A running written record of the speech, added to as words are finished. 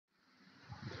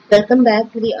Welcome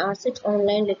back to the RSET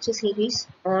online lecture series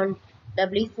on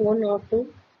EE402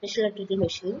 special utility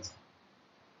machines.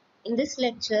 In this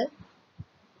lecture,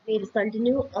 we will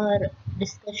continue our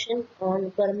discussion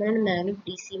on permanent magnet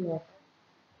DC motor,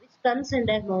 which comes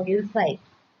under Module 5.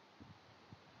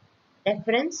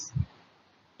 Reference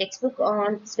textbook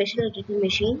on special utility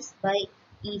machines by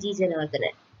E.G.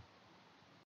 Janardhanan.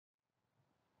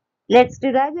 Let's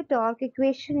derive the torque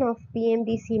equation of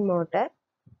PMDC motor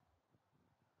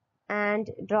and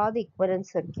draw the equivalent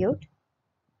circuit.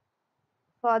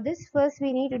 For this, first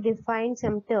we need to define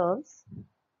some terms.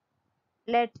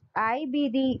 Let I be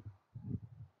the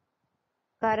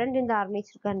current in the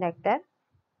armature conductor,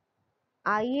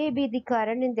 IA be the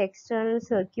current in the external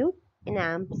circuit in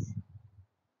amps,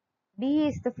 B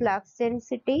is the flux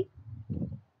density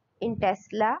in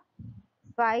Tesla,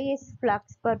 phi is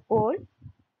flux per pole,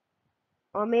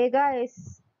 omega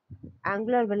is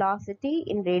angular velocity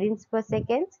in radians per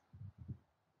second,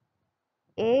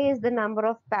 A is the number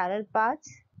of parallel paths,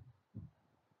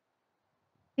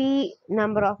 P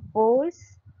number of poles,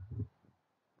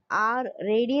 R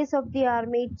radius of the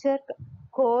armature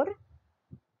core,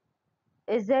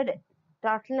 Z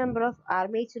total number of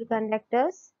armature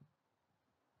conductors,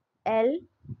 L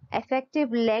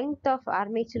effective length of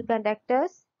armature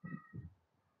conductors,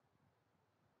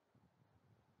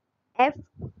 F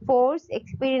force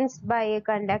experienced by a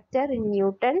conductor in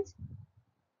newtons,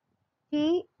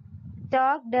 T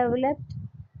torque developed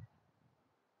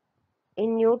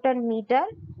in Newton meter,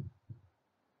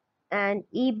 and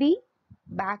EB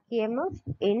back EMF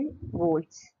in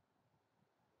volts.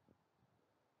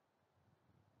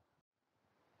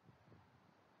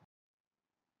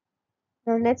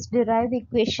 Now let's derive the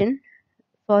equation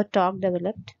for torque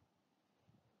developed.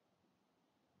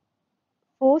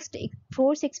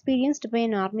 Force experienced by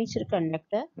an armature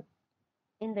conductor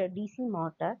in the DC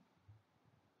motor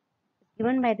is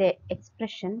given by the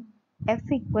expression F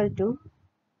equal to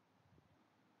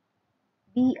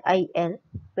BIL,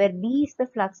 where B is the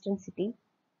flux density,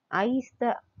 I is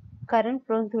the current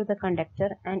flowing through the conductor,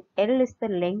 and L is the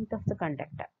length of the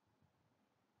conductor.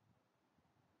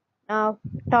 Now,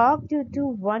 torque due to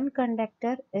one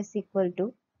conductor is equal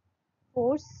to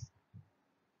force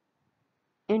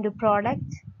into product,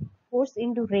 force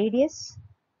into radius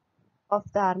of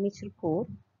the armature core,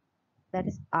 that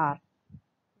is R.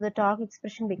 The torque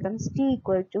expression becomes T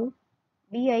equal to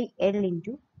BIL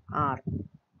into R.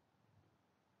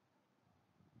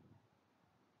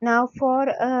 Now, for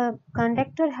a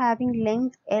conductor having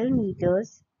length L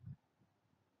meters,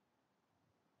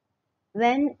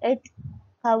 when it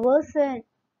covers a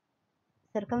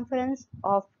circumference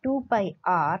of 2 pi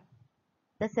r,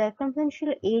 the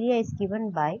circumferential area is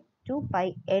given by 2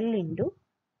 pi L into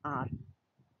R.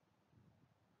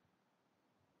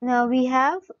 Now we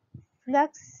have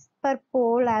flux per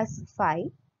pole as phi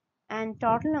and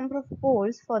total number of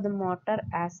poles for the motor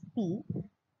as P.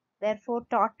 Therefore,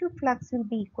 total flux will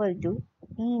be equal to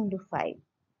P into phi.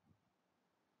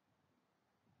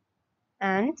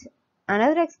 And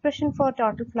another expression for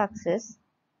total flux is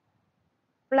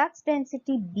flux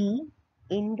density B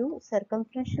into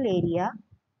circumferential area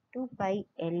 2 pi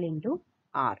L into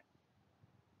R.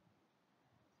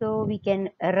 So we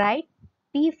can write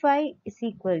P phi is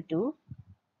equal to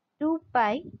 2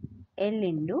 pi L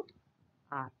into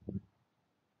R.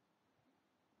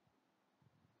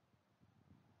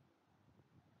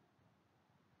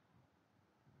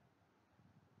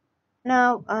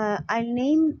 Now I'll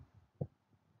name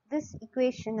this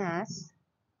equation as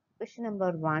equation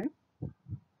number 1.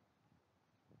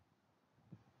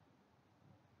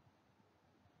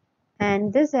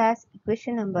 And this as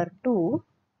equation number 2.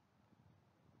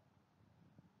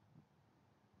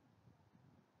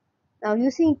 Now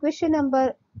using equation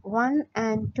number 1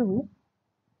 and 2,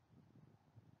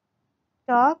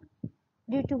 torque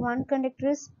due to one conductor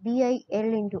is BIL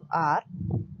into R.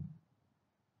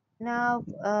 Now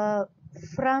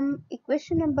from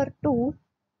equation number 2,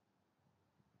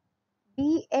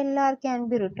 BLR can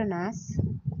be written as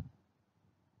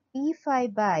P phi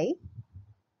by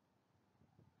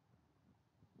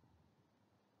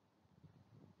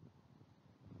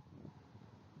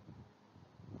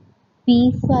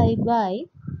P phi by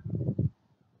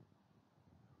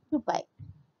 2 pi.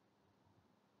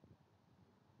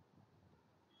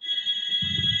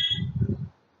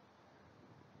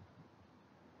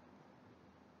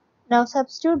 Now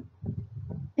substitute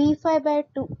P phi by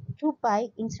 2 pi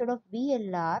instead of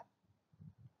BLR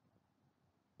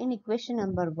in equation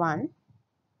number 1.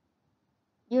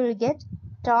 You will get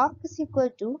torque is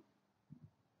equal to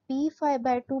P phi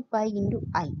by 2 pi into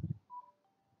I.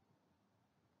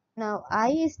 Now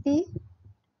I is the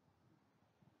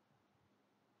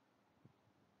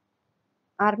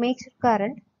armature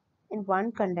current in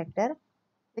one conductor,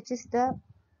 which is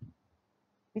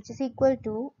equal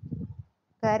to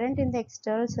current in the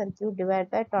external circuit divided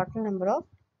by total number of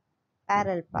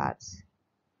parallel paths.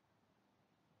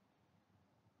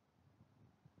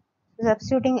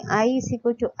 Substituting I is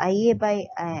equal to IA by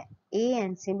A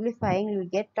and simplifying, you will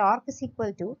get torque is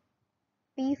equal to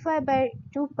P5 by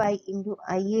 2 pi into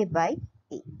IA by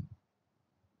A.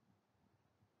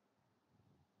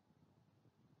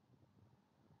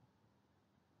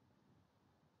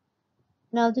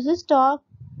 Now this is torque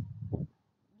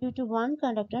due to one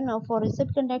conductor. Now for Z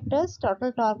conductors,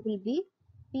 total torque will be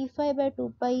P5 by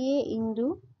 2 pi A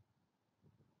into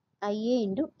IA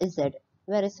into Z,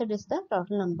 where Z is the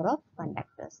total number of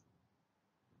conductors.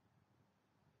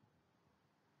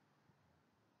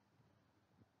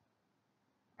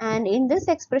 And in this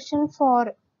expression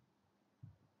for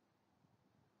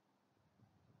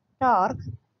torque,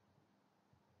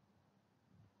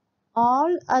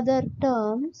 all other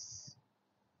terms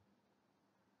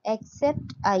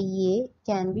except IA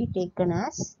can be taken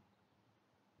as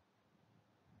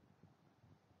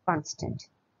constant.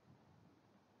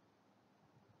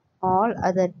 All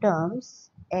other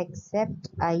terms except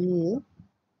IA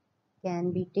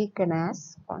can be taken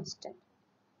as constant.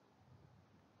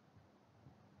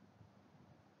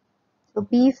 So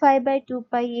P5 by 2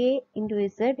 pi A into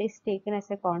Z is taken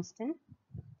as a constant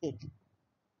KT.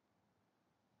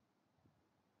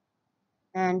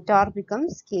 And torque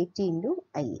becomes KT into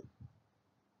IA.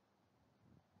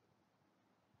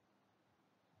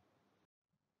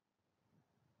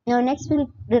 Now next we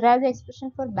will derive the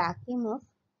expression for back EMF.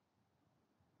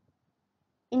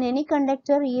 In any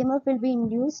conductor, EMF will be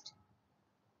induced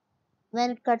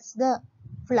when it cuts the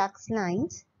flux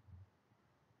lines,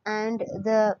 and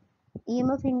the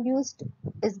EMF induced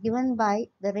is given by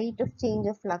the rate of change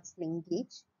of flux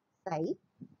linkage psi.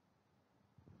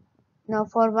 Now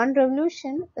for one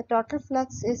revolution, the total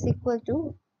flux is equal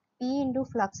to P into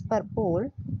flux per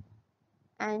pole,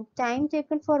 and time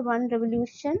taken for one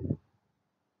revolution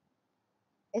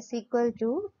is equal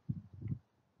to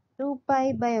 2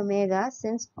 pi by omega,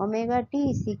 since omega t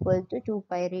is equal to 2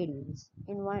 pi radians.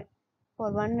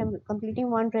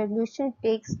 Completing one revolution, it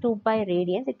takes 2 pi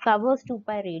radians. It covers 2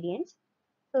 pi radians.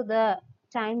 So the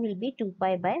time will be 2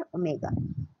 pi by omega.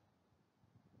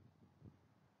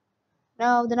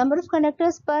 Now the number of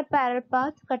conductors per parallel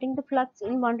path cutting the flux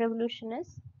in one revolution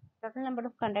is total number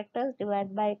of conductors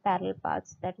divided by parallel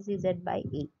paths, that is Z by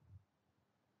A.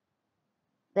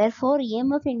 Therefore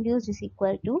EMF induced is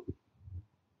equal to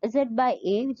Z by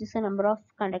A, which is the number of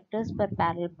conductors per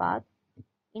parallel path,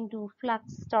 into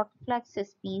flux. Total flux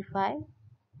is P5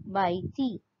 by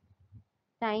T.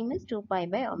 Time is 2 pi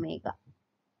by omega.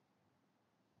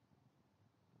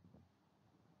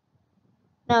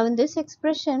 Now in this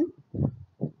expression,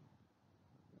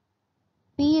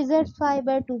 PZ5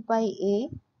 by 2 pi A,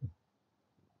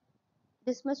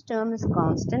 this much term is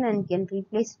constant and can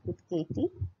replace it with KT.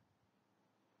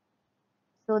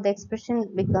 So the expression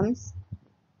becomes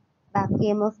back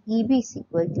EMF EB is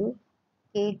equal to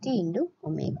KT into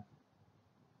omega.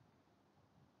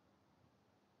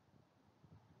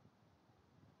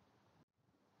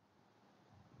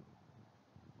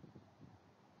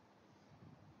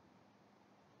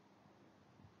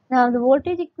 Now the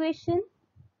voltage equation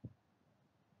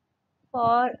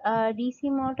for a DC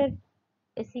motor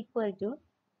is equal to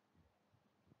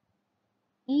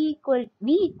V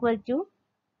equal to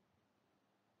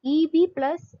EB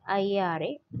plus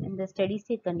IARA in the steady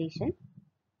state condition,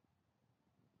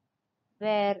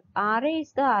 where RA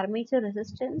is the armature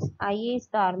resistance, IA is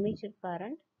the armature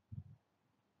current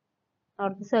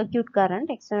or the circuit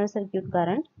current, external circuit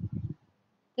current,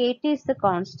 KT is the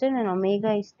constant, and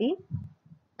omega is the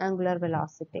angular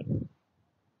velocity,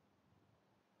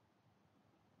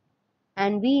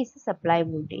 and V is the supply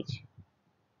voltage.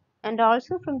 And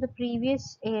also from the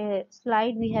previous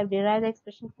slide, we have derived the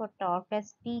expression for torque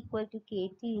as T equal to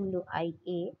KT into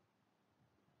IA.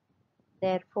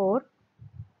 Therefore,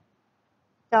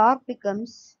 torque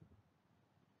becomes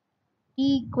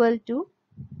T equal to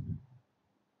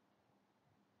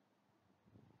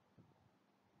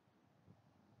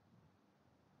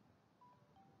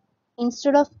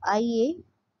instead of IA,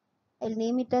 I'll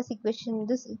name it as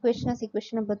this equation as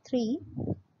equation number 3,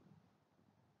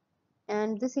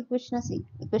 and this equation as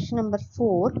equation number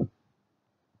 4.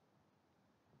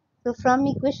 So from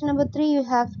equation number 3, you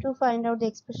have to find out the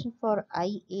expression for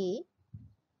IA.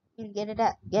 You'll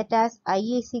get as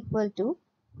IA is equal to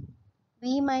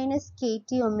V minus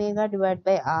KT omega divided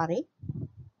by RA,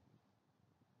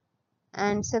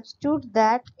 and substitute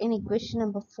that in equation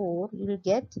number 4. You will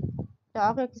get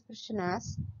torque expression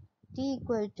as T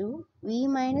equal to V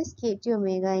minus Kt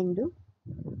omega into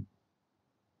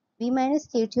V minus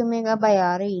Kt omega by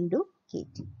Ra into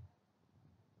Kt.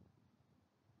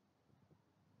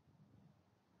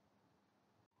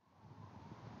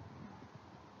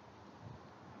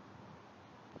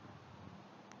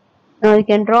 Now we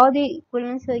can draw the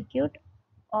equivalent circuit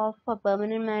of a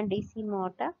permanent magnet DC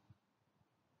motor.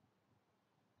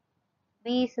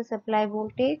 V is the supply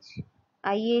voltage,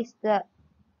 Ia is the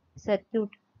circuit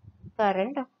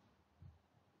current,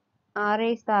 Ra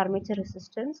is the armature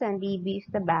resistance, and Eb is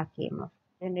the back EMF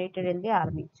generated in the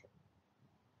armature.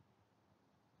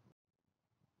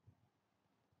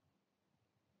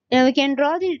 Now we can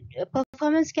draw the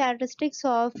performance characteristics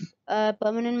of a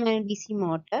permanent magnet DC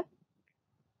motor.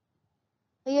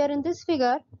 Here in this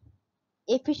figure,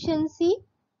 efficiency,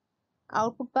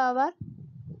 output power,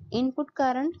 input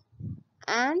current,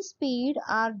 and speed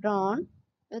are drawn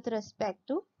with respect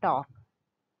to torque.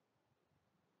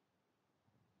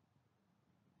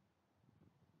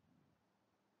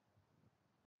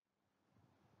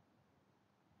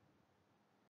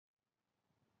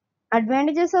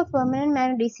 Advantages of permanent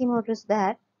magnet DC motor is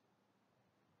that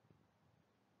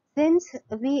since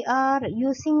we are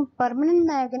using permanent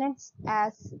magnets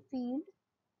as field,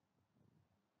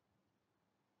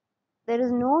 there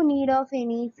is no need of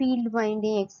any field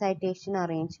winding excitation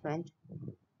arrangement.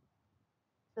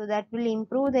 So that will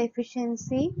improve the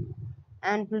efficiency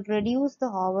and will reduce the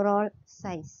overall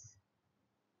size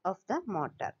of the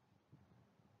motor.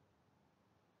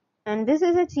 And this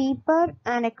is a cheaper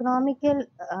and economical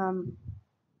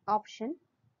option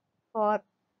for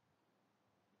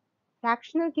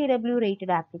fractional kW rated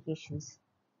applications.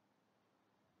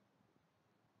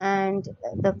 And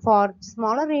for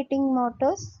smaller rating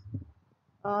motors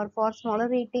or for smaller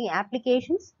rating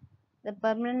applications, the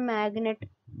permanent magnet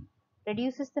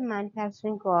reduces the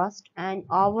manufacturing cost and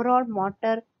overall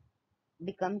motor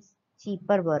becomes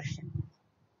cheaper version.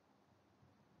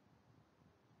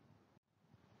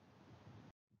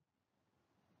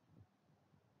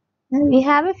 We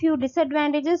have a few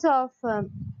disadvantages of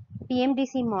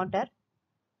PMDC motor.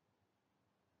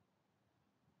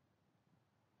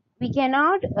 We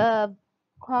cannot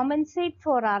compensate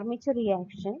for armature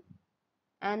reaction,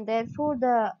 and therefore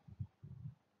the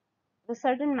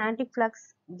resultant magnetic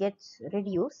flux gets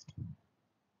reduced.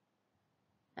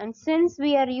 And since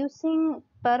we are using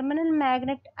permanent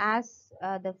magnet as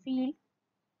the field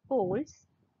poles,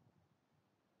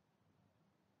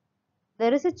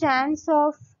 there is a chance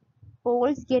of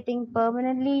poles getting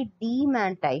permanently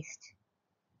demagnetized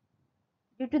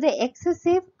due to the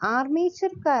excessive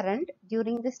armature current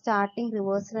during the starting,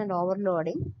 reversal and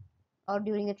overloading or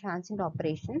during the transient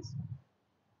operations.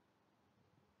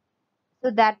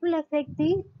 So that will affect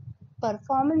the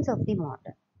performance of the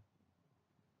motor.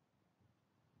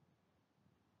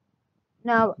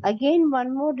 Now again,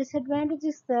 one more disadvantage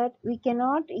is that we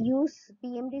cannot use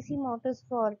PMDC motors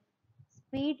for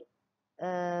speed.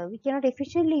 We cannot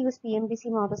efficiently use PMDC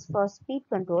motors for speed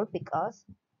control because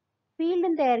field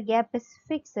in the air gap is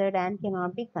fixed and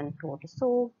cannot be controlled.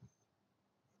 So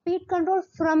speed control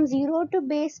from 0 to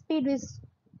base speed is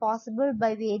possible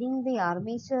by varying the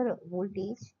armature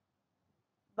voltage,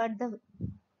 but the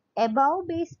above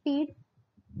base speed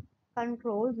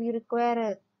control we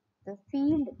require the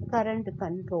field current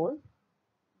control.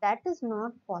 That is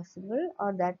not possible,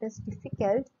 or that is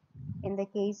difficult in the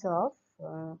case of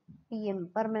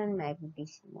permanent magnet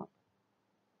DC motor.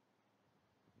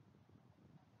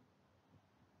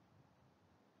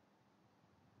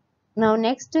 Now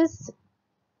next is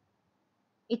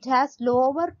it has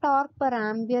lower torque per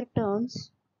ampere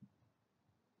turns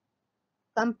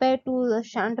compared to the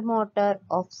shunt motor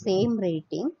of same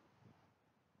rating.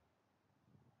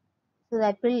 So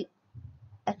that will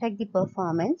affect the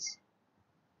performance.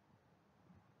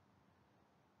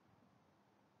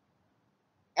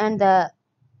 And the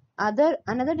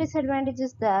another disadvantage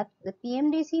is that the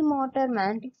PMDC motor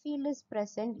magnetic field is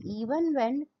present even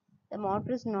when the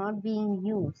motor is not being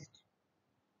used.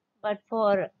 But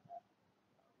for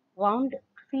wound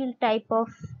field type of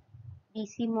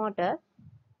DC motor,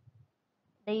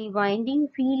 the winding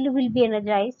field will be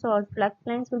energized or flux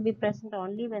lines will be present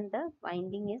only when the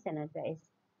winding is energized.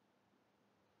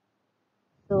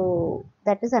 So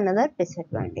that is another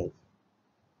disadvantage.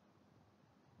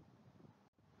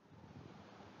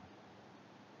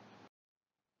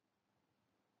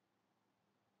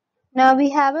 Now we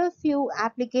have a few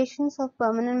applications of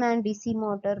permanent magnet DC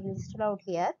motor listed out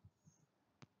here.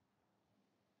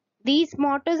 These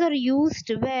motors are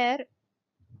used where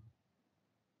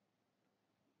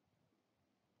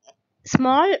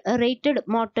small rated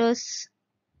motors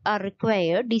are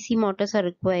required, DC motors are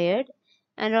required,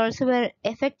 and also where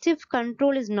effective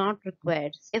control is not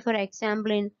required. Say for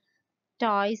example in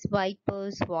toys,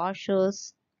 wipers,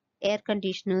 washers, air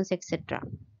conditioners, etc.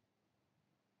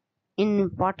 In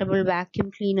portable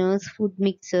vacuum cleaners, food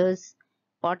mixers,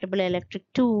 portable electric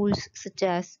tools such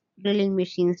as drilling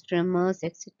machines, trimmers,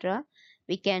 etc.,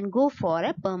 we can go for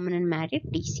a permanent magnet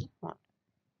DC motor.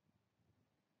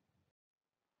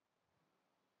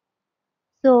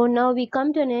 So now we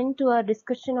come to an end to our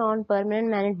discussion on permanent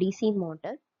magnet DC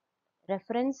motor.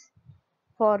 Reference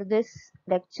for this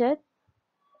lecture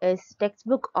is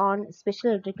textbook on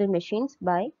special electrical machines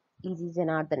by E.Z.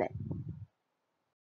 Janardhanan.